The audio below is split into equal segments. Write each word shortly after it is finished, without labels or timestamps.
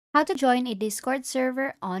How to join a Discord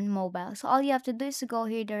server on mobile. So all you have to do is to go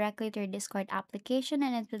here directly to your Discord application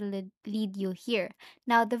and it will lead you here.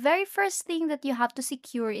 Now, the very first thing that you have to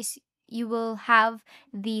secure is you will have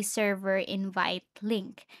the server invite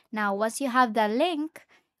link. Now, once you have the link,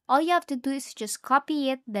 all you have to do is just copy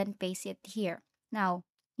it, then paste it here. Now,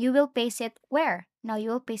 you will paste it where? Now, you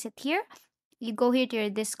will paste it here. You go here to your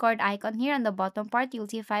Discord icon here on the bottom part. You'll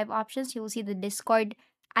see five options. You'll see the Discord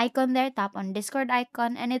icon there. Tap on Discord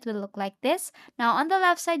icon and it will look like this. Now on the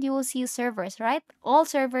left side, you will see servers, right? All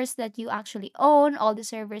servers that you actually own, all the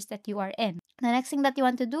servers that you are in. The next thing that you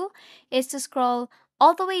want to do is to scroll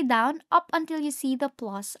all the way down up until you see the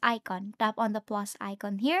plus icon. Tap on the plus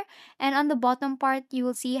icon here. And on the bottom part, you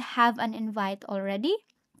will see have an invite already.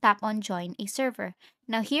 Tap on join a server.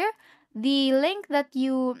 Now here, the link that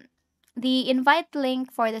you the invite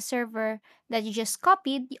link for the server that you just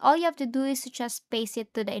copied, all you have to do is to just paste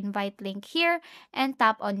it to the invite link here and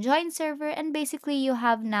tap on join server, and basically you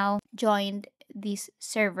have now joined this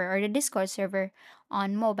server or the Discord server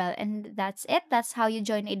on mobile. And that's it. That's how you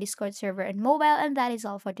join a Discord server on mobile, and that is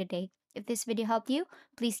all for today. If this video helped you,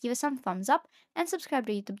 please give us some thumbs up and subscribe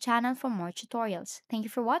to our YouTube channel for more tutorials. Thank you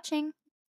for watching.